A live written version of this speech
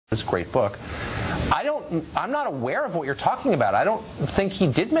It's a great book. I'm not aware of what you're talking about. I don't think he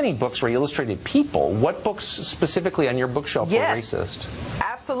did many books where he illustrated people. What books specifically on your bookshelf were racist?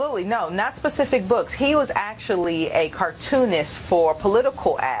 Absolutely. No, not specific books. He was actually a cartoonist for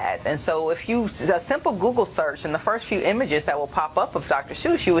political ads. And so if you, a simple Google search, and the first few images that will pop up of Dr.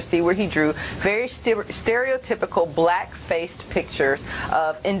 Seuss, you will see where he drew very stereotypical black-faced pictures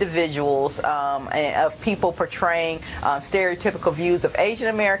of individuals, and of people portraying stereotypical views of Asian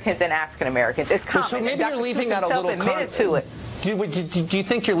Americans and African Americans. It's common. So maybe you're leaving out a little to it. Do you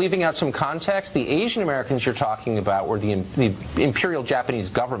think you're leaving out some context? The Asian Americans you're talking about were the Imperial Japanese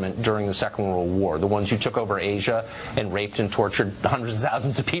government during the Second World War, the ones who took over Asia and raped and tortured hundreds of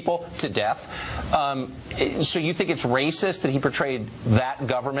thousands of people to death. So you think it's racist that he portrayed that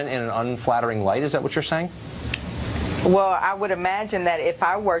government in an unflattering light? Is that what you're saying? Well, I would imagine that if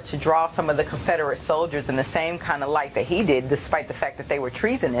I were to draw some of the Confederate soldiers in the same kind of light that he did, despite the fact that they were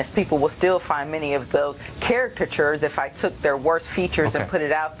treasonous, people will still find many of those caricatures, if I took their worst features and put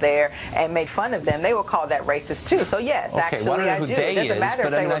it out there and made fun of them, they would call that racist too. So yes, actually well, I don't know who they It doesn't matter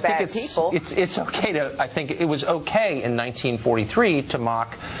if they were bad people. It's okay to, I think it was okay in 1943 to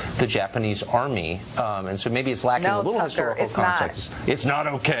mock the Japanese army, and so maybe it's lacking a little historical context. It's not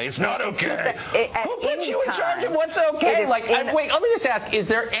okay. It's not okay. Who put you in charge of what's okay? Okay, wait, let me just ask, is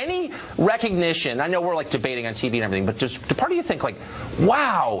there any recognition, I know we're like debating on TV and everything, but just do part of you think like,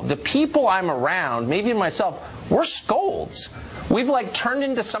 wow, the people I'm around, maybe myself, we're scolds. We've like turned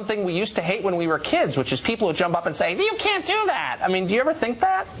into something we used to hate when we were kids, which is people who jump up and say, you can't do that. I mean, do you ever think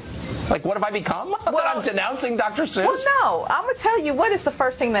that? Like, what have I become? Well, that I'm denouncing Dr. Seuss? Well, no. I'm going to tell you what is the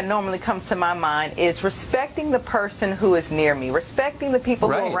first thing that normally comes to my mind is respecting the person who is near me, respecting the people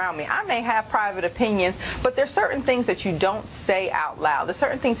who are around me. I may have private opinions, but there's certain things that you don't say out loud. There's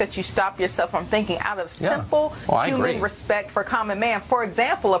certain things that you stop yourself from thinking out of simple human respect for common man. For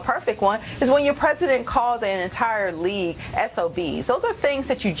example, a perfect one is when your president calls an entire league SOBs. Those are things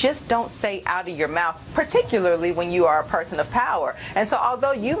that you just don't say out of your mouth, particularly when you are a person of power. And so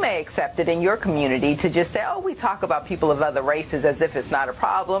although you may accept it in your community to just say, oh, we talk about people of other races as if it's not a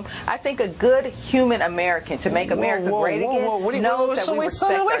problem. I think a good human American to make America great again knows that we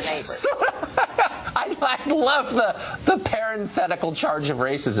respect our neighbors. I love the parenthetical charge of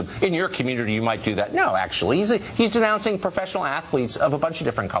racism. In your community, you might do that. No, actually, he's denouncing professional athletes of a bunch of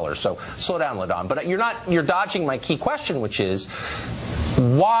different colors. So slow down, LaDawn. But you're dodging my key question, which is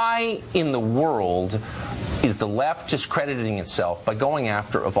why in the world is the left discrediting itself by going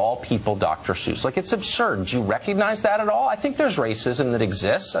after, of all people, Dr. Seuss? Like, it's absurd. Do you recognize that at all? I think there's racism that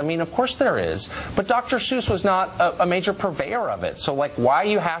exists. I mean, of course there is. But Dr. Seuss was not a major purveyor of it. So, like, why are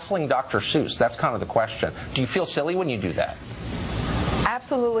you hassling Dr. Seuss? That's kind of the question. Do you feel silly when you do that?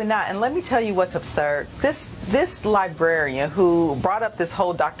 Absolutely not. And let me tell you what's absurd. This librarian who brought up this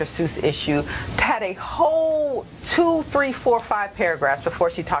whole Dr. Seuss issue had a whole 2, 3, 4, 5 paragraphs before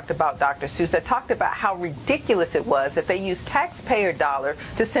she talked about Dr. Seuss that talked about how ridiculous it was that they used taxpayer dollars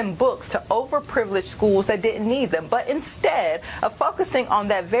to send books to overprivileged schools that didn't need them. But instead of focusing on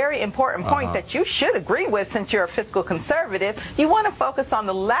that very important point that you should agree with since you're a fiscal conservative, you want to focus on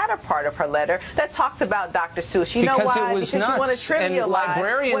the latter part of her letter that talks about Dr. Seuss. You know why? Because you want to trivialize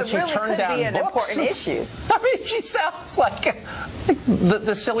librarians what really could be an important issue. I mean, she sounds like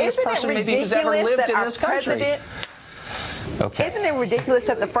the silliest person maybe who's ever lived in this country. Okay. Isn't it ridiculous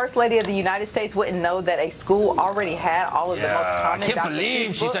that the First Lady of the United States wouldn't know that a school already had all of the most common I can't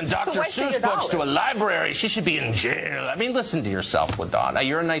believe she sent Dr. Seuss books to a library. She should be in jail. I mean, listen to yourself, LaDawn.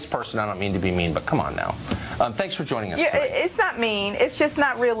 You're a nice person. I don't mean to be mean, but come on now. Thanks for joining us today. It's not mean. It's just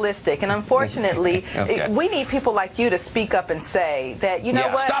not realistic. And unfortunately, we need people like you to speak up and say that, you know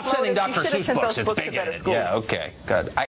what? Stop sending Dr. Seuss books. It's bigoted. Yeah, okay, good.